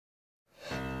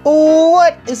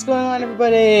What is going on,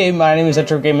 everybody? My name is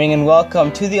Retro Gaming and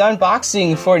welcome to the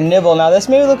unboxing for Nibble. Now this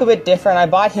may look a bit different. I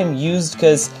bought him used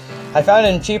because I found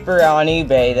him cheaper on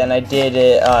eBay than I did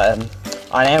it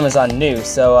on Amazon new.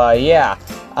 So yeah,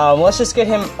 let's just get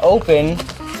him open.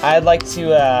 I'd like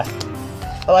to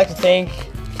thank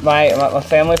my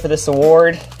family for this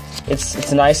award.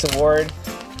 It's a nice award.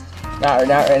 Not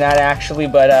actually,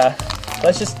 but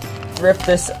let's just rip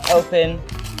this open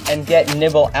and get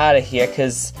Nibble out of here,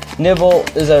 because Nibble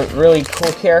is a really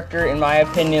cool character in my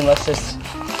opinion. Let's just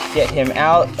get him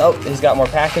out. Oh, he's got more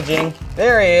packaging.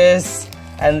 There he is,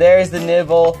 and there's the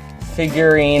Nibble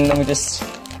figurine. Let me just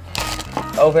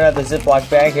open up the Ziploc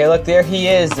bag here. Look, there he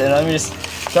is, and let me just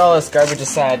throw all this garbage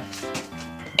aside.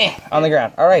 On the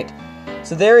ground. Alright,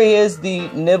 so there he is, the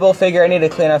Nibble figure. I need to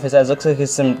clean off his head. Looks like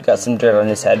he's got some dirt on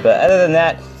his head, but other than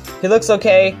that, he looks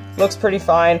okay, looks pretty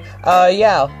fine.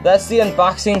 Yeah, that's the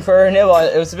unboxing for Nibble.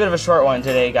 It was a bit of a short one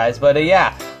today, guys, but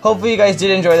yeah, hopefully you guys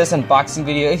did enjoy this unboxing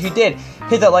video. If you did,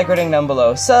 hit that like rating down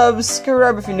below.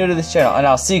 Subscribe if you're new to this channel, and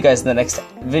I'll see you guys in the next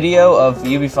video of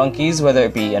UB Funkeys, whether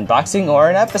it be unboxing or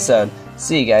an episode.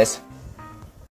 See you guys.